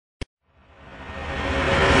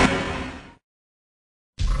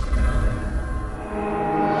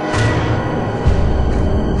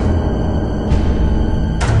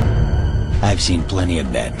I've seen plenty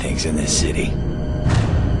of bad things in this city.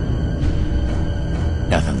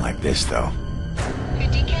 Nothing like this, though.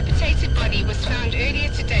 Her decapitated body was found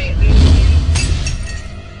earlier today at the museum.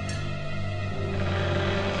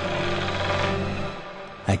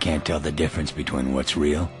 I can't tell the difference between what's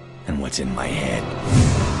real and what's in my head.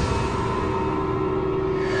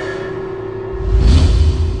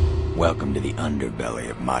 Welcome to the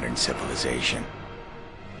underbelly of modern civilization.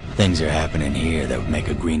 Things are happening here that would make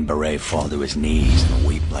a Green Beret fall to his knees and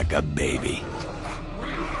weep like a baby.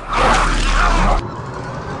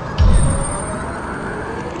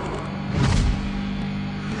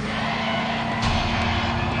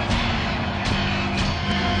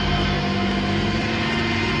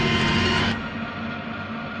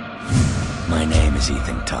 My name is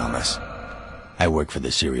Ethan Thomas. I work for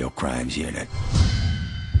the Serial Crimes Unit.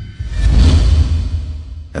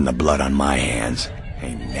 And the blood on my hands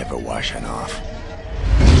ain't never washing off.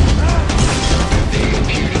 They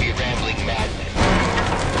appear to be rambling madmen.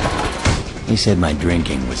 He said my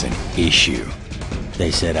drinking was an issue. They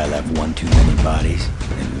said I left one too many bodies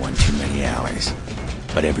and one too many alleys.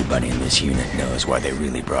 But everybody in this unit knows why they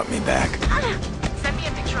really brought me back. Send me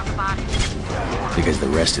a picture of the body. Because the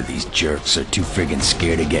rest of these jerks are too friggin'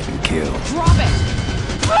 scared of getting killed. Drop it!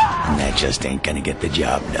 And that just ain't gonna get the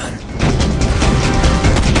job done.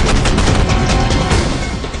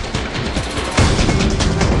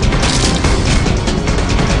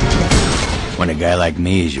 When a guy like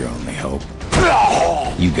me is your only hope,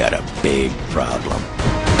 you got a big problem.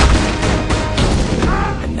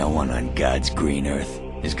 And no one on God's green earth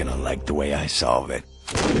is gonna like the way I solve it.